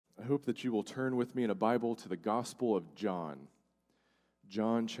I hope that you will turn with me in a Bible to the Gospel of John,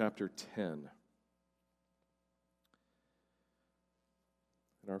 John chapter 10.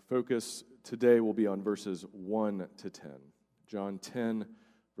 And our focus today will be on verses 1 to 10. John 10,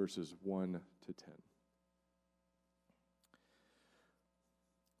 verses 1 to 10.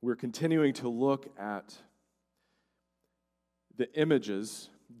 We're continuing to look at the images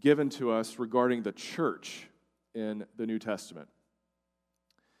given to us regarding the church in the New Testament.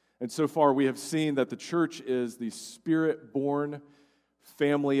 And so far we have seen that the church is the Spirit-born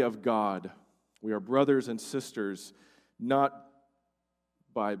family of God. We are brothers and sisters, not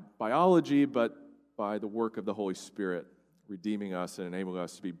by biology, but by the work of the Holy Spirit, redeeming us and enabling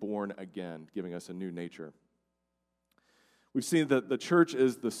us to be born again, giving us a new nature. We've seen that the church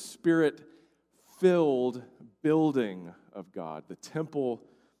is the Spirit-filled building of God, the temple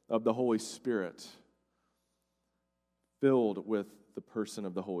of the Holy Spirit, filled with the person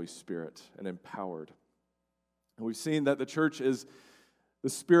of the Holy Spirit and empowered. And we've seen that the church is the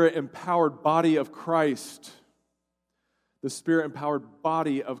Spirit-empowered body of Christ. The Spirit-empowered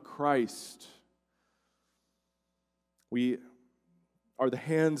body of Christ. We are the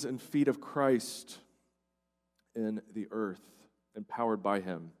hands and feet of Christ in the earth, empowered by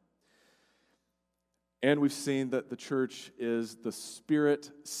Him. And we've seen that the church is the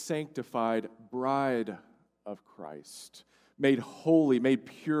Spirit-sanctified bride of Christ, made holy, made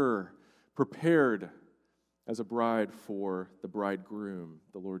pure, prepared as a bride for the bridegroom,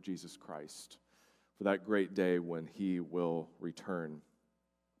 the Lord Jesus Christ, for that great day when He will return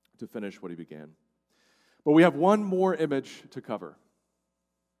to finish what He began. But we have one more image to cover.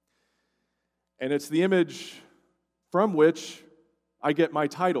 And it's the image from which I get my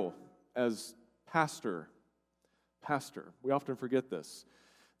title as pastor. Pastor. We often forget this.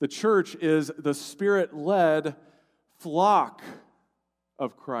 The church is the Spirit-led flock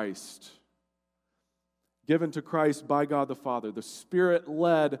of Christ, given to Christ by God the Father, the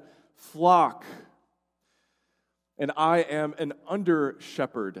Spirit-led flock. And I am an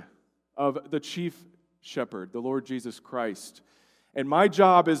under-shepherd of the chief shepherd, the Lord Jesus Christ. And my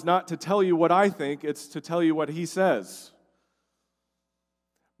job is not to tell you what I think, it's to tell you what He says.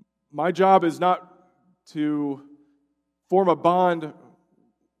 My job is not to form a bond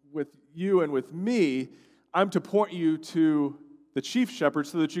with you and with me. I'm to point you to the chief shepherd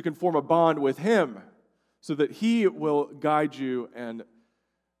so that you can form a bond with Him, so that He will guide you and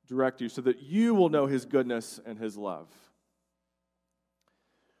direct you, so that you will know His goodness and His love.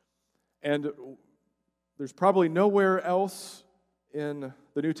 And there's probably nowhere else in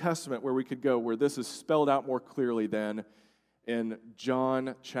the New Testament where we could go where this is spelled out more clearly than in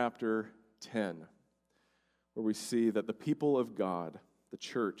John chapter 10, where we see that the people of God, the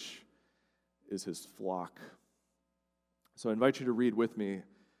church, is His flock. So I invite you to read with me,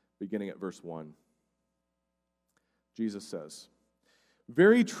 beginning at verse 1. Jesus says,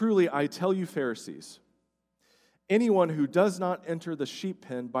 "Very truly I tell you, Pharisees, anyone who does not enter the sheep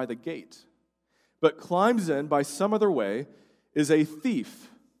pen by the gate, but climbs in by some other way, is a thief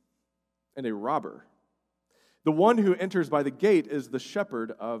and a robber. The one who enters by the gate is the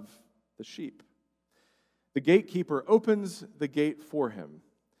shepherd of the sheep. The gatekeeper opens the gate for him,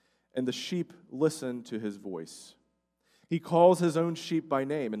 and the sheep listen to his voice. He calls his own sheep by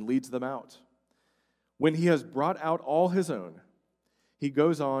name and leads them out. When he has brought out all his own, he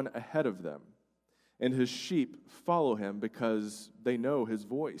goes on ahead of them, and his sheep follow him because they know his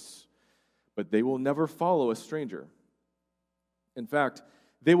voice. But they will never follow a stranger. In fact,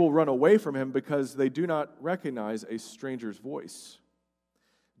 they will run away from him because they do not recognize a stranger's voice."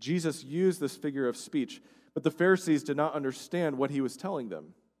 Jesus used this figure of speech, but the Pharisees did not understand what He was telling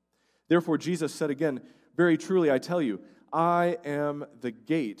them. Therefore, Jesus said again, "Very truly I tell you, I am the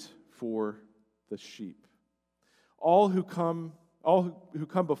gate for the sheep. All who come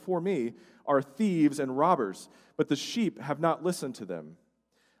before me are thieves and robbers, but the sheep have not listened to them.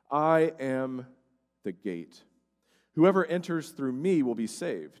 I am the gate. Whoever enters through me will be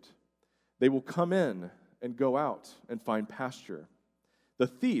saved. They will come in and go out and find pasture. The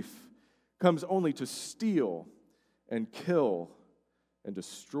thief comes only to steal and kill and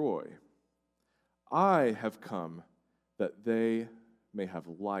destroy. I have come that they may have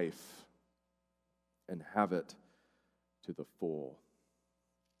life and have it to the full."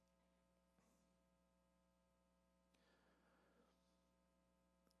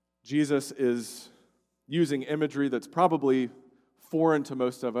 Jesus is using imagery that's probably foreign to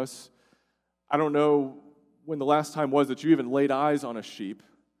most of us. I don't know when the last time was that you even laid eyes on a sheep.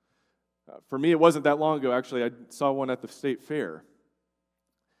 For me, it wasn't that long ago, actually. I saw one at the state fair.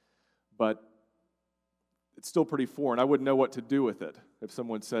 But it's still pretty foreign. I wouldn't know what to do with it if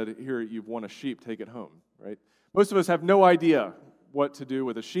someone said, here, you've won a sheep, take it home, right? Most of us have no idea what to do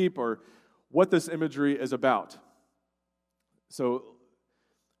with a sheep or what this imagery is about. So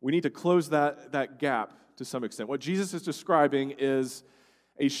we need to close that gap to some extent. What Jesus is describing is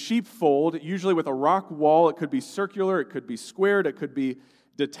a sheepfold, usually with a rock wall. It could be circular, it could be squared, it could be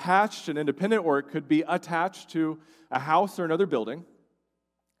detached and independent, or it could be attached to a house or another building.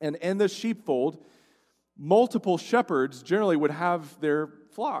 And in the sheepfold, multiple shepherds generally would have their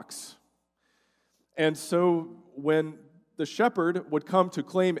flocks. And so when the shepherd would come to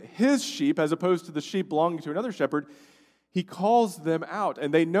claim his sheep as opposed to the sheep belonging to another shepherd, he calls them out,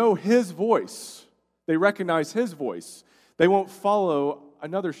 and they know his voice. They recognize his voice. They won't follow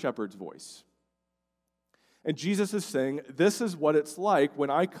another shepherd's voice. And Jesus is saying, this is what it's like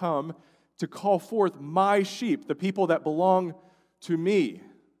when I come to call forth my sheep, the people that belong to me.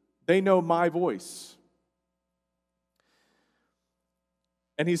 They know my voice.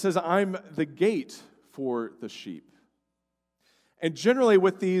 And he says, I'm the gate for the sheep. And generally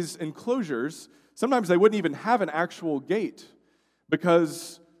with these enclosures, sometimes they wouldn't even have an actual gate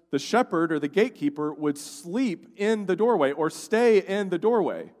because the shepherd or the gatekeeper would sleep in the doorway or stay in the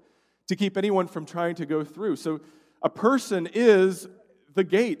doorway to keep anyone from trying to go through. So a person is the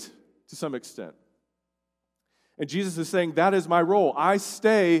gate to some extent. And Jesus is saying, that is my role. I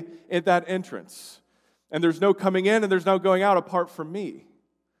stay at that entrance. And there's no coming in and there's no going out apart from me.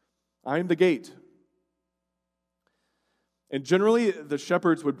 I am the gate. And generally, the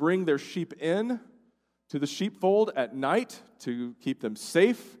shepherds would bring their sheep in to the sheepfold at night to keep them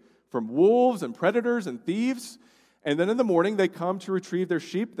safe from wolves and predators and thieves. And then in the morning, they come to retrieve their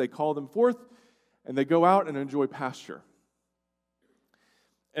sheep. They call them forth, and they go out and enjoy pasture.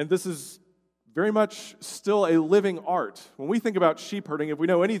 And this is very much still a living art. When we think about sheep herding, if we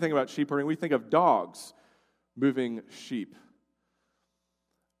know anything about sheep herding, we think of dogs moving sheep.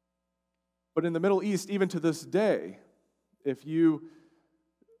 But in the Middle East, even to this day, if you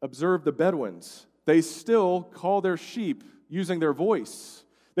observe the Bedouins, they still call their sheep using their voice.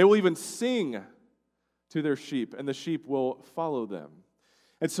 They will even sing to their sheep, and the sheep will follow them.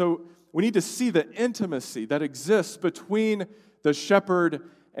 And so we need to see the intimacy that exists between the shepherd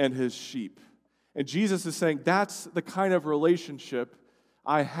and his sheep. And Jesus is saying, that's the kind of relationship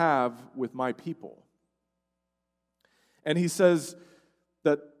I have with my people. And he says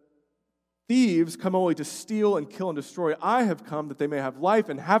that thieves come only to steal and kill and destroy. I have come that they may have life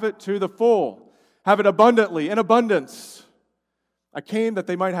and have it to the full, have it abundantly, in abundance. I came that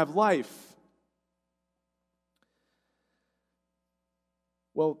they might have life.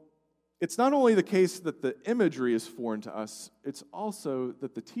 Well, it's not only the case that the imagery is foreign to us, it's also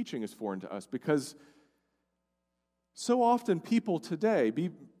that the teaching is foreign to us, because so often people today,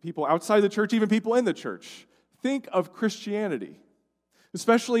 people outside the church, even people in the church, think of Christianity,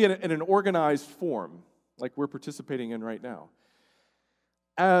 especially in an organized form, like we're participating in right now,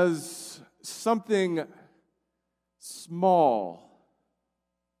 as something small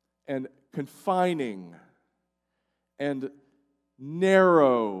and confining and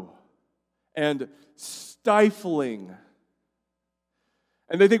narrow and stifling.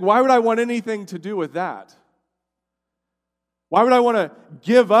 And they think, why would I want anything to do with that? Why would I want to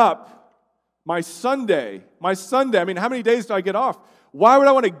give up my Sunday? I mean, how many days do I get off? Why would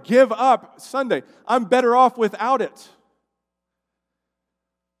I want to give up Sunday? I'm better off without it.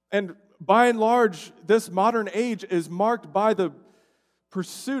 And by and large, this modern age is marked by the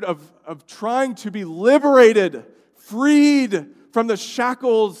pursuit of trying to be liberated, freed from the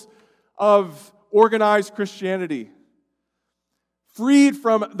shackles of organized Christianity, freed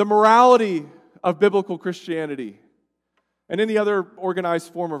from the morality of biblical Christianity and any other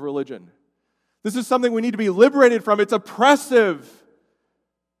organized form of religion. This is something we need to be liberated from. It's oppressive.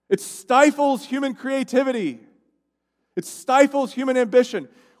 It stifles human creativity. It stifles human ambition.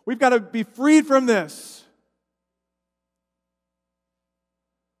 We've got to be freed from this.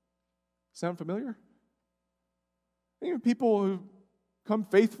 Sound familiar? Even people who come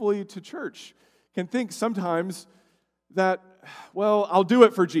faithfully to church can think sometimes that, well, I'll do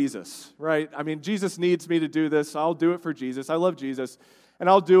it for Jesus, right? I mean, Jesus needs me to do this. I'll do it for Jesus. I love Jesus. And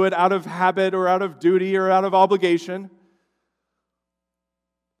I'll do it out of habit or out of duty or out of obligation.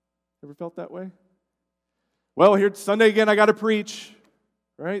 Ever felt that way? Well, here Sunday again, I got to preach,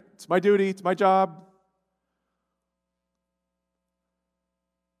 right? It's my duty. It's my job.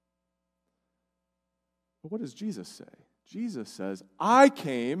 But what does Jesus say? Jesus says, I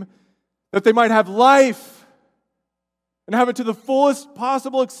came that they might have life and have it to the fullest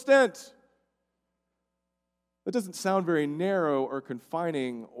possible extent. That doesn't sound very narrow or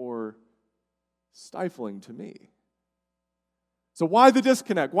confining or stifling to me. So why the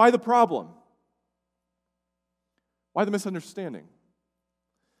disconnect? Why the problem? Why the misunderstanding?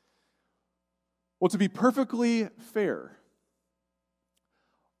 Well, to be perfectly fair,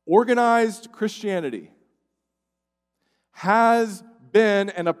 organized Christianity has been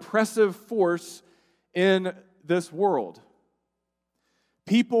an oppressive force in this world.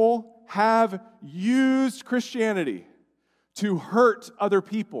 People have used Christianity to hurt other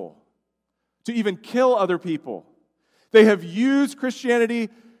people, to even kill other people. They have used Christianity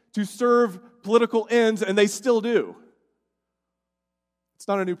to serve political ends, and they still do. It's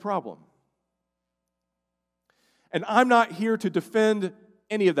not a new problem. And I'm not here to defend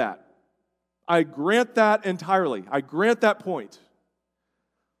any of that. I grant that entirely. I grant that point.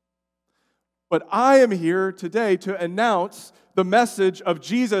 But I am here today to announce the message of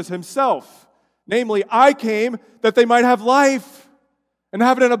Jesus himself. Namely, I came that they might have life and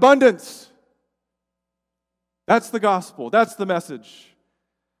have it in abundance. That's the gospel. That's the message.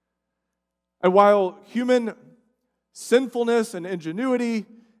 And while human sinfulness and ingenuity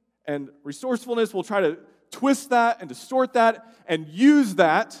and resourcefulness will try to twist that and distort that and use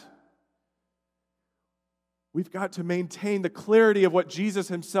that, we've got to maintain the clarity of what Jesus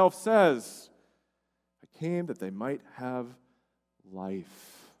himself says. I came that they might have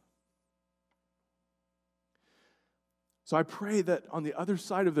life. So I pray that on the other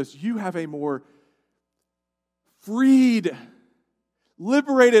side of this, you have a more freed,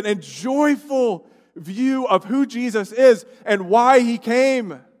 liberated, and joyful view of who Jesus is and why he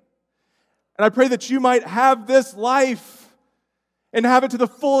came. And I pray that you might have this life and have it to the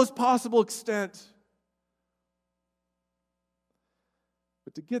fullest possible extent.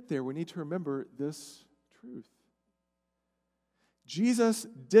 But to get there, we need to remember this truth. Jesus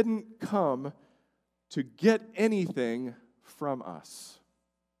didn't come to get anything from us.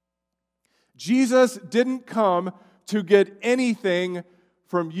 Jesus didn't come to get anything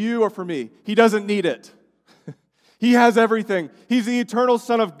from you or from me. He doesn't need it. He has everything. He's the eternal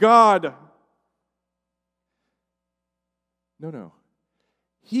Son of God. No.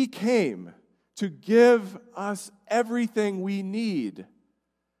 He came to give us everything we need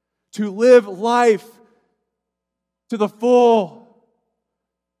to live life to the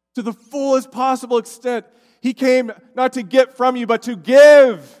fullest possible extent. He came not to get from you, but to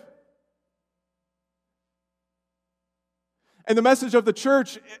give. And the message of the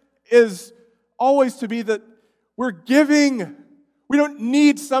church is always to be that we're giving. We don't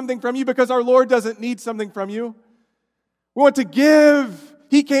need something from you because our Lord doesn't need something from you. We want to give.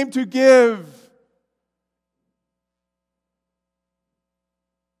 He came to give.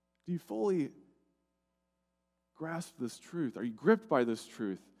 Do you fully grasp this truth? Are you gripped by this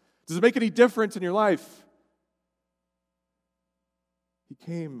truth? Does it make any difference in your life? He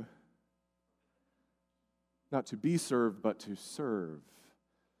came not to be served, but to serve.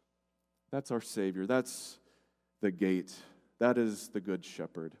 That's our Savior. That's the gate. That is the Good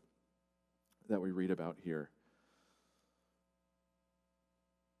Shepherd that we read about here.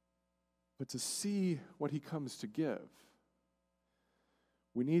 But to see what he comes to give,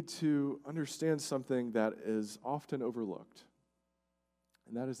 we need to understand something that is often overlooked.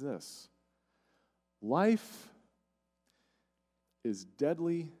 And that is this: life is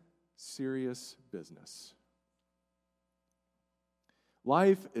deadly serious business.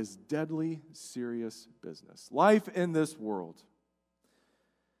 Life is deadly serious business. Life in this world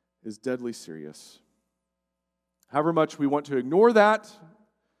is deadly serious. However much we want to ignore that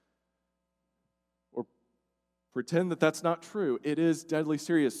or pretend that that's not true, it is deadly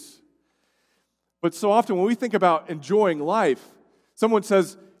serious. But so often when we think about enjoying life, someone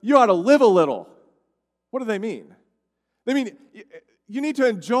says, you ought to live a little. What do they mean? They mean you need to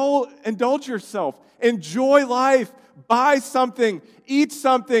indulge yourself, enjoy life, buy something, eat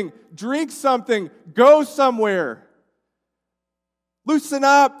something, drink something, go somewhere. Loosen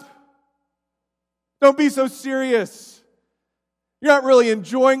up. Don't be so serious. You're not really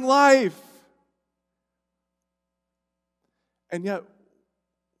enjoying life. And yet,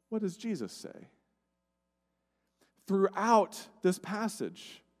 what does Jesus say? Throughout this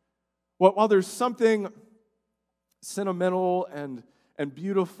passage, while there's something sentimental and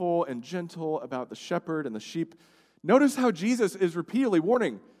beautiful and gentle about the shepherd and the sheep, notice how Jesus is repeatedly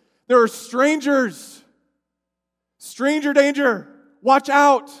warning. There are strangers. Stranger danger. Watch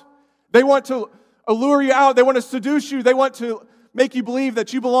out. They want to allure you out. They want to seduce you. They want to make you believe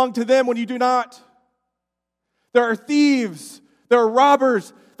that you belong to them when you do not. There are thieves. There are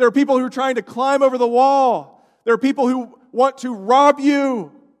robbers. There are people who are trying to climb over the wall. There are people who want to rob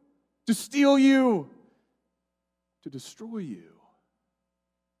you, to steal you, to destroy you.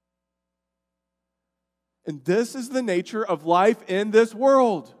 And this is the nature of life in this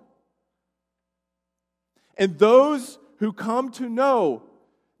world. And those who come to know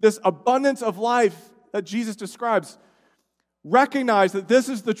this abundance of life that Jesus describes recognize that this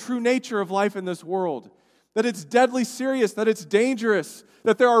is the true nature of life in this world, that it's deadly serious, that it's dangerous,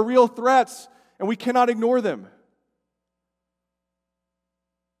 that there are real threats, and we cannot ignore them.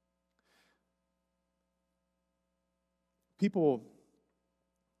 People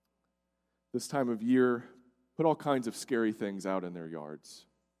this time of year put all kinds of scary things out in their yards.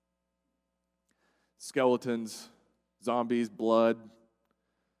 Skeletons, zombies, blood,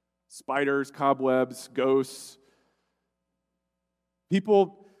 spiders, cobwebs, ghosts.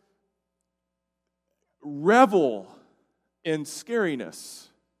 People revel in scariness.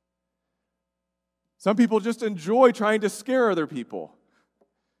 Some people just enjoy trying to scare other people.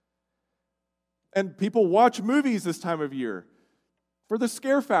 And people watch movies this time of year for the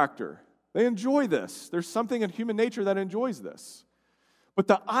scare factor. They enjoy this. There's something in human nature that enjoys this. But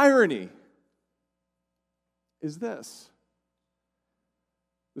the irony is this.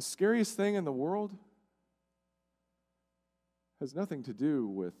 The scariest thing in the world has nothing to do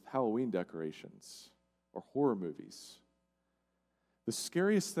with Halloween decorations or horror movies. The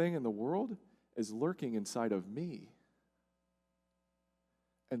scariest thing in the world is lurking inside of me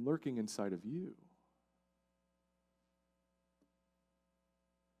and lurking inside of you.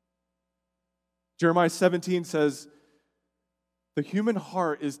 Jeremiah 17 says, the human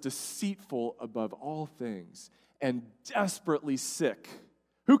heart is deceitful above all things and desperately sick.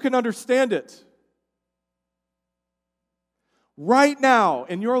 Who can understand it? Right now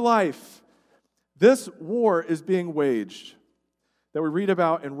in your life, this war is being waged that we read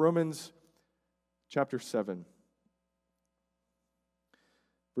about in Romans chapter 7,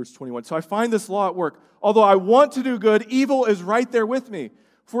 verse 21. So I find this law at work. Although I want to do good, evil is right there with me.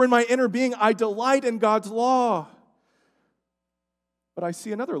 For in my inner being I delight in God's law. But I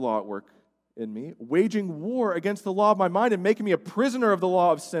see another law at work in me, waging war against the law of my mind and making me a prisoner of the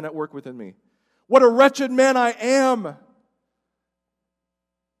law of sin at work within me. What a wretched man I am!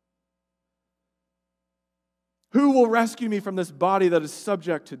 Who will rescue me from this body that is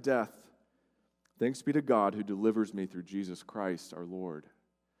subject to death? Thanks be to God who delivers me through Jesus Christ our Lord.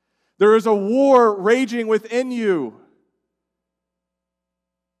 There is a war raging within you.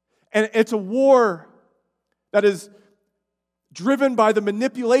 And it's a war that is driven by the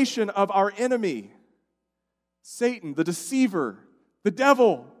manipulation of our enemy, Satan, the deceiver, the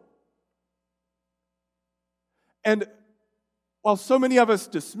devil. And while so many of us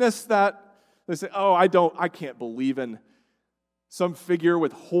dismiss that, they say, oh, I can't believe in some figure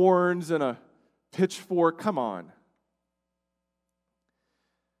with horns and a pitchfork. Come on.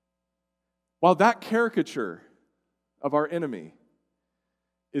 While that caricature of our enemy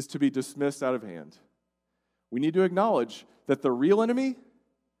is to be dismissed out of hand, we need to acknowledge that the real enemy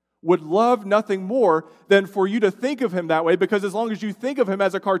would love nothing more than for you to think of him that way, because as long as you think of him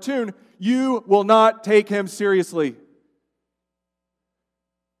as a cartoon, you will not take him seriously.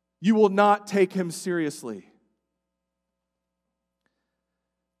 You will not take him seriously.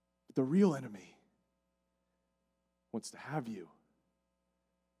 The real enemy wants to have you.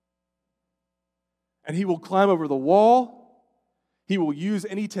 And he will climb over the wall. He will use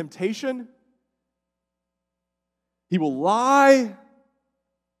any temptation. He will lie.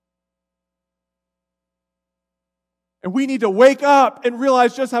 And we need to wake up and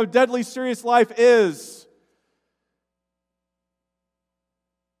realize just how deadly serious life is.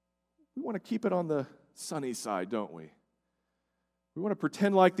 We want to keep it on the sunny side, don't we? We want to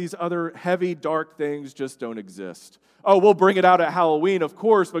pretend like these other heavy, dark things just don't exist. Oh, we'll bring it out at Halloween, of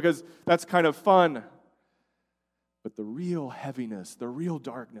course, because that's kind of fun. But the real heaviness, the real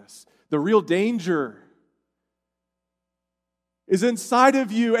darkness, the real danger is inside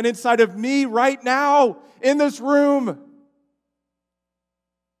of you and inside of me right now in this room.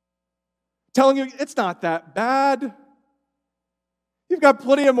 Telling you it's not that bad. You've got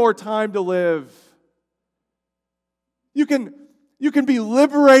plenty of more time to live. You can be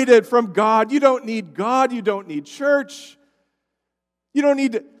liberated from God. You don't need God. You don't need church. You don't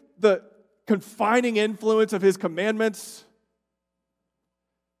need the confining influence of His commandments.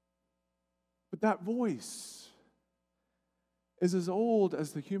 But that voice is as old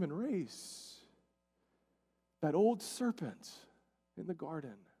as the human race. That old serpent in the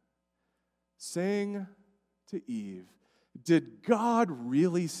garden saying to Eve, did God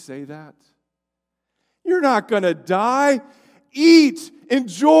really say that? You're not going to die. Eat,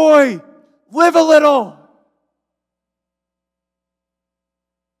 enjoy, live a little.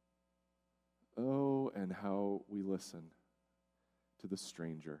 Oh, and how we listen to the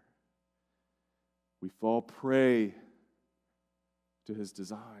stranger. we fall prey to his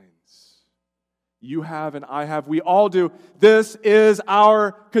designs. You have and I have, we all do. This is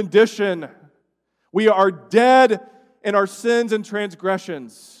our condition. We are dead in our sins and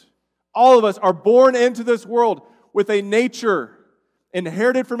transgressions. All of us are born into this world with a nature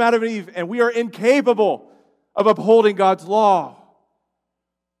inherited from Adam and Eve, and we are incapable of upholding God's law.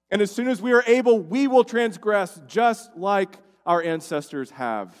 And as soon as we are able, we will transgress just like our ancestors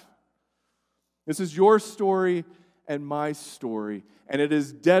have. This is your story and my story, and it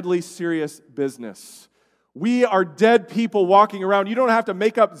is deadly serious business. We are dead people walking around. You don't have to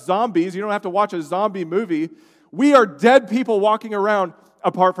make up zombies. You don't have to watch a zombie movie. We are dead people walking around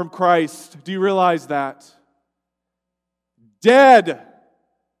apart from Christ. Do you realize that? Dead.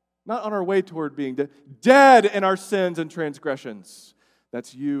 Not on our way toward being dead. Dead in our sins and transgressions.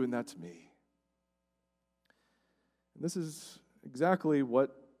 That's you and that's me. And this is exactly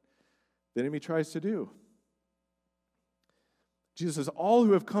what the enemy tries to do. Jesus says, all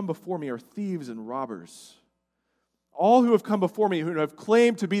who have come before me are thieves and robbers. All who have come before me who have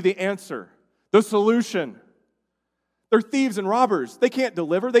claimed to be the answer, the solution. They're thieves and robbers. They can't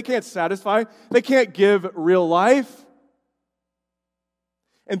deliver. They can't satisfy. They can't give real life.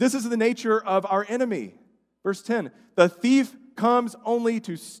 And this is the nature of our enemy. Verse 10, the thief comes only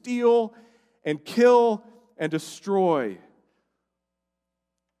to steal and kill and destroy.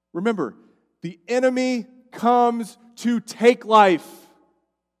 Remember, the enemy comes to take life.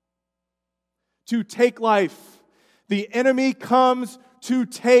 To take life. The enemy comes to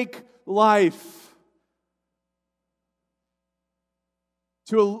take life.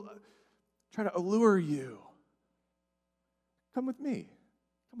 To try to allure you. Come with me.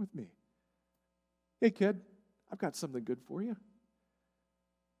 Come with me. Hey, kid, I've got something good for you.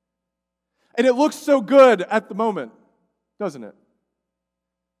 And it looks so good at the moment, doesn't it?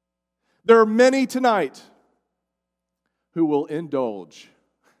 There are many tonight who will indulge.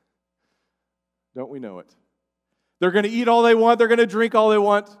 Don't we know it? They're going to eat all they want. They're going to drink all they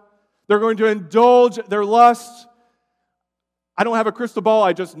want. They're going to indulge their lusts. I don't have a crystal ball.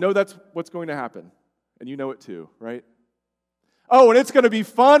 I just know that's what's going to happen. And you know it too, right? Oh, and it's going to be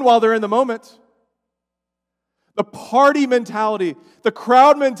fun while they're in the moment. The party mentality, the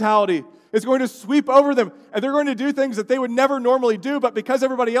crowd mentality is going to sweep over them, and they're going to do things that they would never normally do, but because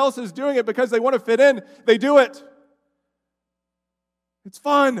everybody else is doing it, because they want to fit in, they do it. It's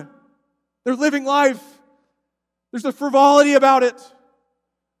fun. They're living life. There's a frivolity about it.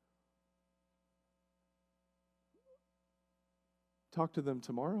 Talk to them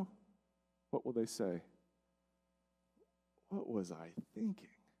tomorrow. What will they say? What was I thinking?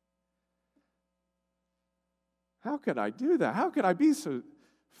 How could I do that? How could I be so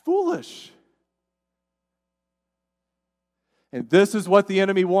foolish? And this is what the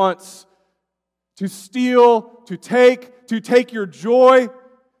enemy wants. To steal, to take your joy,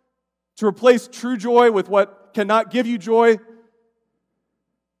 to replace true joy with what cannot give you joy,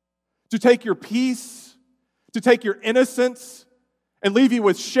 to take your peace, to take your innocence, and leave you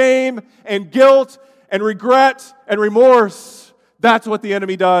with shame and guilt and regret and remorse. That's what the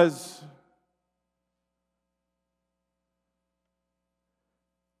enemy does.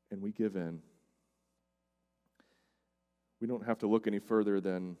 And we give in. We don't have to look any further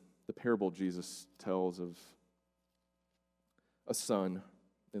than the parable Jesus tells of a son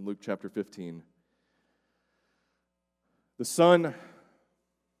in Luke chapter 15. The son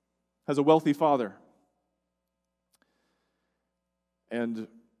has a wealthy father. And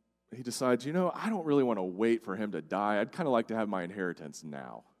he decides, I don't really want to wait for him to die. I'd kind of like to have my inheritance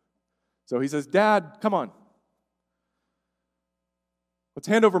now. So he says, Dad, come on. Let's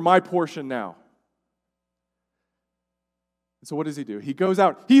hand over my portion now. And so what does he do? He goes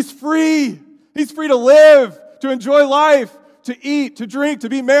out. He's free. He's free to live, to enjoy life, to eat, to drink, to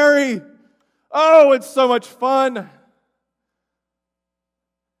be merry. Oh, it's so much fun.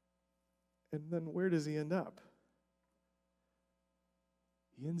 And then where does he end up?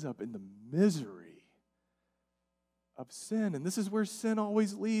 He ends up in the misery of sin. And this is where sin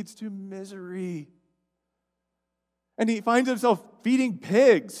always leads, to misery. And he finds himself feeding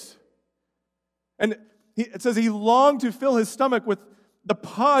pigs. And it says he longed to fill his stomach with the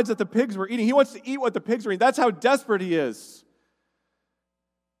pods that the pigs were eating. He wants to eat what the pigs were eating. That's how desperate he is.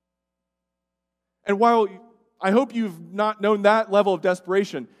 And while I hope you've not known that level of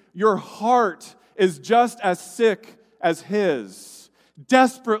desperation, your heart is just as sick as his.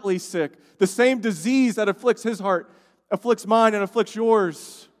 Desperately sick. The same disease that afflicts his heart afflicts mine and afflicts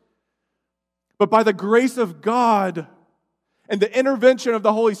yours. But by the grace of God and the intervention of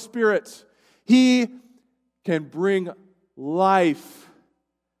the Holy Spirit, He can bring life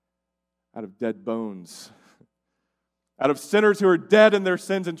out of dead bones, out of sinners who are dead in their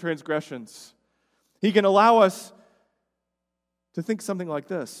sins and transgressions. He can allow us to think something like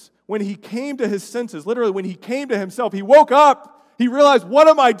this. When he came to his senses, literally when he came to himself, he woke up, he realized, what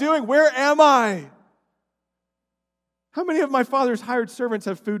am I doing? Where am I? How many of my father's hired servants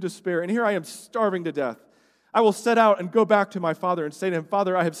have food to spare? And here I am starving to death. I will set out and go back to my father and say to him,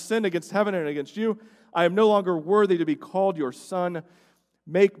 Father, I have sinned against heaven and against you. I am no longer worthy to be called your son.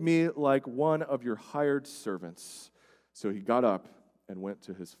 Make me like one of your hired servants. So he got up and went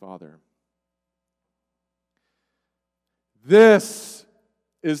to his father. This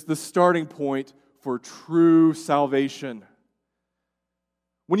is the starting point for true salvation.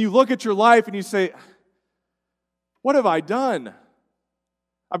 When you look at your life and you say, what have I done?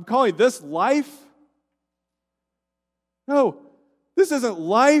 I'm calling this life? No, this isn't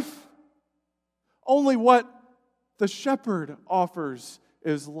life. Only what the shepherd offers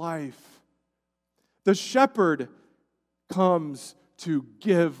is life. The shepherd comes to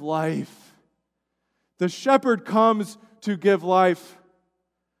give life. The shepherd comes to give life.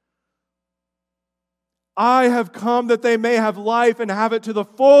 I have come that they may have life and have it to the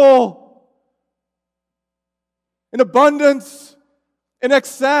full, in abundance, in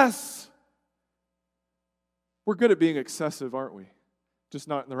excess. We're good at being excessive, aren't we? Just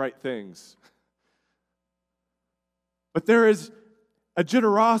not in the right things. But there is a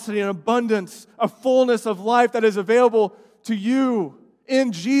generosity, an abundance, a fullness of life that is available to you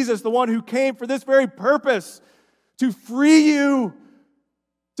in Jesus, the one who came for this very purpose, to free you,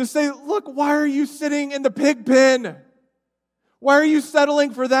 to say, look, why are you sitting in the pig pen? Why are you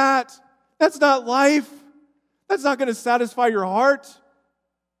settling for that? That's not life. That's not going to satisfy your heart.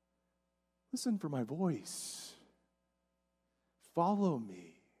 Listen for my voice. Follow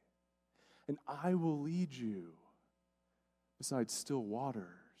me, and I will lead you beside still waters.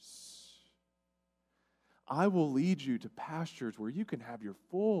 I will lead you to pastures where you can have your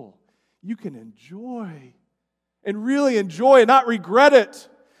full, you can enjoy, and really enjoy and not regret it,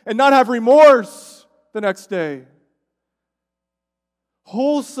 and not have remorse the next day.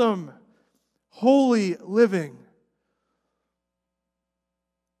 Wholesome, holy living.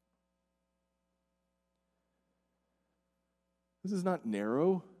 This is not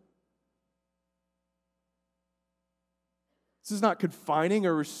narrow. This is not confining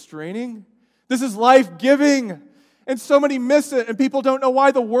or restraining. This is life-giving. And so many miss it, and people don't know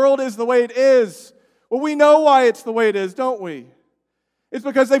why the world is the way it is. Well, we know why it's the way it is, don't we? It's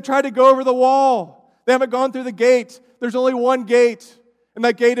because they've tried to go over the wall. They haven't gone through the gate. There's only one gate, and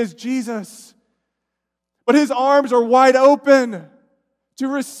that gate is Jesus. But His arms are wide open to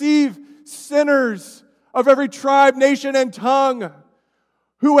receive sinners of every tribe, nation, and tongue.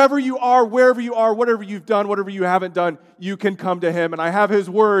 Whoever you are, wherever you are, whatever you've done, whatever you haven't done, you can come to Him. And I have His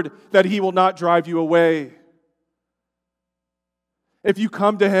word that He will not drive you away. If you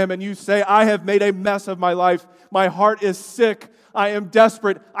come to Him and you say, I have made a mess of my life, my heart is sick, I am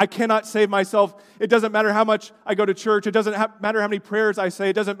desperate, I cannot save myself. It doesn't matter how much I go to church, it doesn't matter how many prayers I say,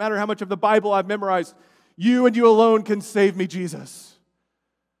 it doesn't matter how much of the Bible I've memorized. You and you alone can save me, Jesus.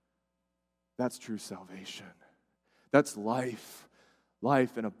 That's true salvation. That's life.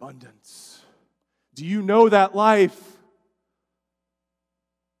 Life in abundance. Do you know that life?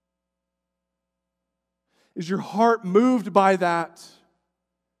 Is your heart moved by that?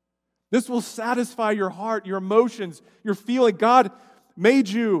 This will satisfy your heart, your emotions, your feeling. God made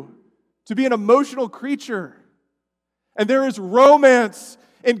you to be an emotional creature. And there is romance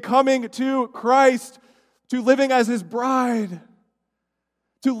in coming to Christ, to living as His bride,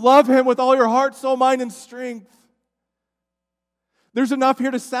 to love Him with all your heart, soul, mind, and strength. There's enough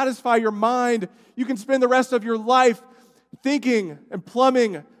here to satisfy your mind. You can spend the rest of your life thinking and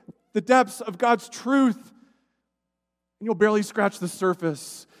plumbing the depths of God's truth, and you'll barely scratch the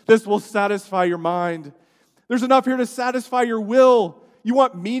surface. This will satisfy your mind. There's enough here to satisfy your will. You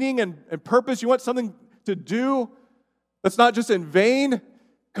want meaning and purpose. You want something to do that's not just in vain.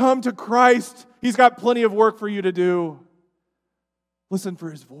 Come to Christ. He's got plenty of work for you to do. Listen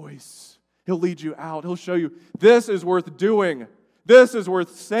for His voice. He'll lead you out. He'll show you this is worth doing. This is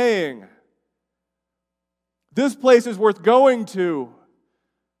worth saying. This place is worth going to.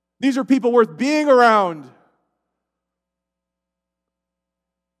 These are people worth being around.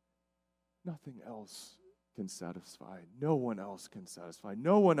 Nothing else can satisfy. No one else can satisfy.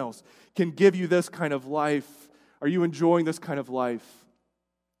 No one else can give you this kind of life. Are you enjoying this kind of life?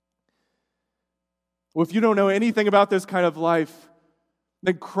 Well, if you don't know anything about this kind of life,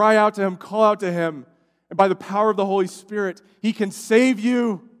 then cry out to Him, call out to Him, and by the power of the Holy Spirit, He can save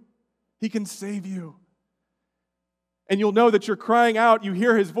you. He can save you. And you'll know that you're crying out, you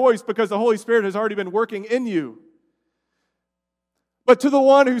hear His voice because the Holy Spirit has already been working in you. But to the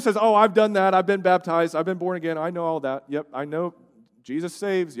one who says, oh, I've done that, I've been baptized, I've been born again, I know all that, yep, I know Jesus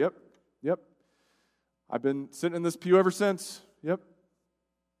saves, yep. I've been sitting in this pew ever since, yep.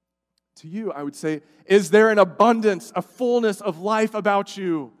 To you, I would say, is there an abundance, a fullness of life about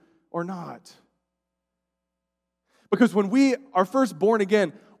you or not? Because when we are first born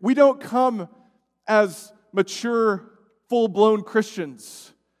again, we don't come as mature, full-blown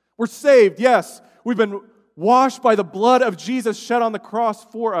Christians. We're saved, yes. We've been washed by the blood of Jesus shed on the cross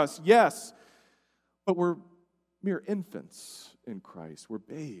for us, yes. But we're mere infants in Christ. We're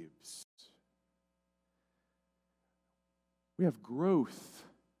babes. We have growth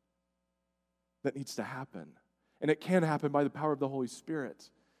that needs to happen. And it can happen by the power of the Holy Spirit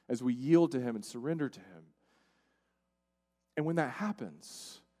as we yield to Him and surrender to Him. And when that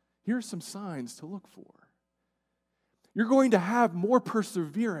happens, here are some signs to look for. You're going to have more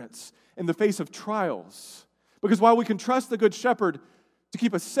perseverance in the face of trials. Because while we can trust the Good Shepherd to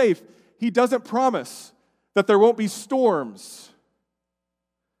keep us safe, He doesn't promise that there won't be storms,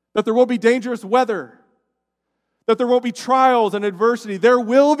 that there won't be dangerous weather, that there won't be trials and adversity. There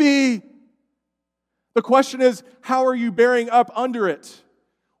will be. The question is, how are you bearing up under it?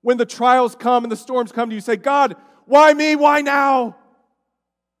 When the trials come and the storms come, do you say, God, why me? Why now?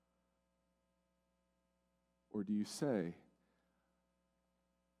 Or do you say,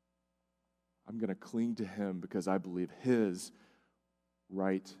 I'm going to cling to Him because I believe His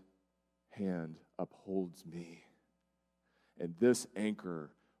right hand upholds me. And this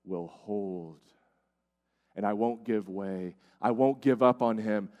anchor will hold. And I won't give way. I won't give up on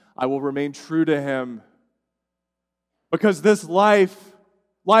Him. I will remain true to Him. Because this life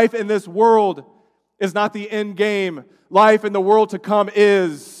in this world is not the end game. Life in the world to come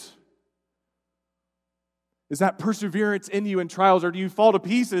is. Is that perseverance in you in trials, or do you fall to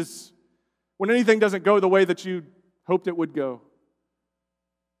pieces when anything doesn't go the way that you hoped it would go?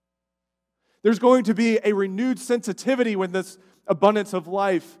 There's going to be a renewed sensitivity when this abundance of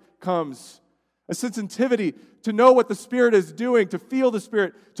life comes. A sensitivity to know what the Spirit is doing, to feel the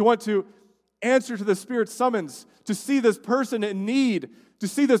Spirit, to want to answer to the Spirit's summons, to see this person in need, to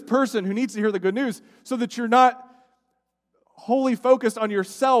see this person who needs to hear the good news, so that you're not wholly focused on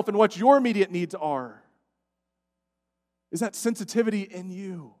yourself and what your immediate needs are. Is that sensitivity in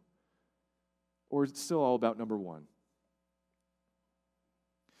you? Or is it still all about number one?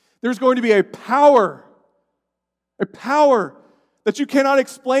 There's going to be a power that you cannot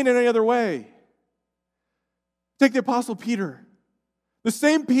explain in any other way. Take the Apostle Peter, the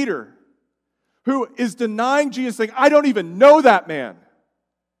same Peter who is denying Jesus, saying, I don't even know that man.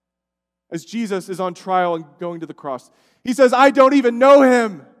 As Jesus is on trial and going to the cross, he says, I don't even know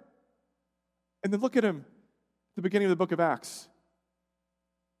him. And then look at him at the beginning of the book of Acts.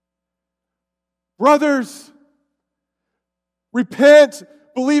 Brothers, repent,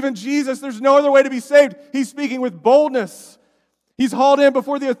 believe in Jesus. There's no other way to be saved. He's speaking with boldness. He's hauled in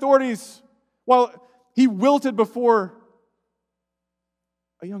before the authorities while he wilted before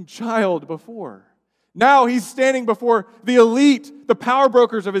a young child before. Now he's standing before the elite, the power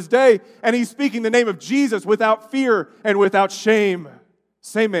brokers of his day, and he's speaking the name of Jesus without fear and without shame.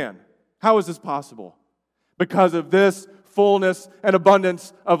 Say, man, how is this possible? Because of this fullness and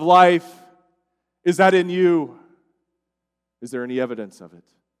abundance of life. Is that in you? Is there any evidence of it?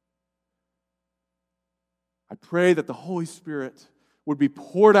 I pray that the Holy Spirit would be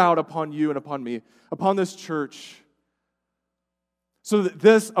poured out upon you and upon me, upon this church, so that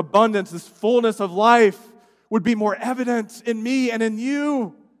this abundance, this fullness of life would be more evident in me and in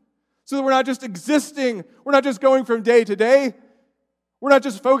you. So that we're not just existing, we're not just going from day to day, we're not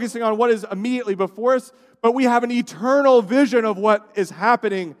just focusing on what is immediately before us, but we have an eternal vision of what is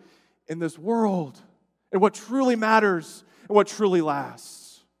happening in this world and what truly matters and what truly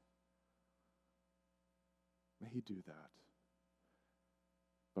lasts. May He do that.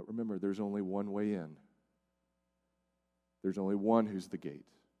 But remember, there's only one way in. There's only one who's the gate,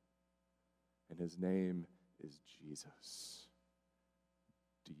 and His name is Jesus.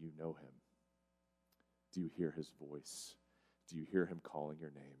 Do you know Him? Do you hear His voice? Do you hear Him calling your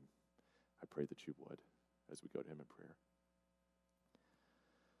name? I pray that you would as we go to Him in prayer.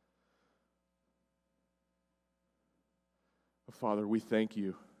 Oh, Father, we thank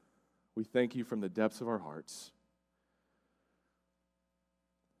you. We thank you from the depths of our hearts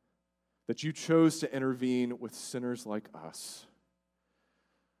that you chose to intervene with sinners like us.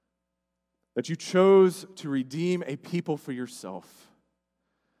 That you chose to redeem a people for yourself.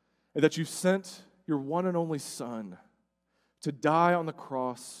 And that you sent your one and only Son to die on the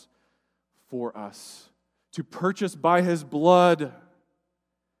cross for us, to purchase by his blood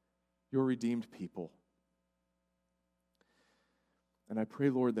your redeemed people. And I pray,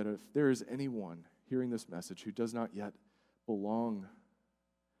 Lord, that if there is anyone hearing this message who does not yet belong,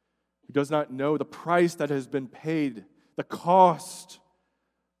 who does not know the price that has been paid, the cost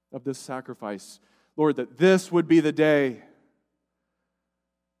of this sacrifice, Lord, that this would be the day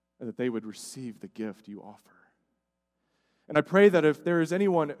and that they would receive the gift you offer. And I pray that if there is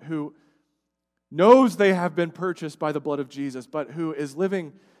anyone who knows they have been purchased by the blood of Jesus, but who is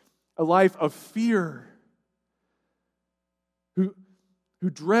living a life of fear, who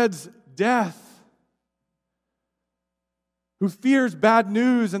dreads death, who fears bad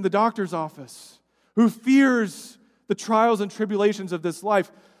news in the doctor's office, who fears the trials and tribulations of this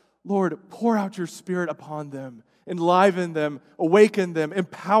life, Lord, pour out your Spirit upon them, enliven them, awaken them,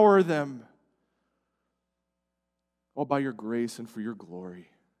 empower them, all by your grace and for your glory,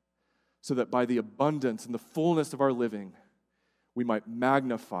 so that by the abundance and the fullness of our living, we might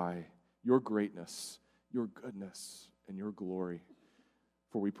magnify your greatness, your goodness, and your glory.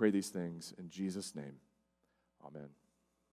 For we pray these things in Jesus' name. Amen.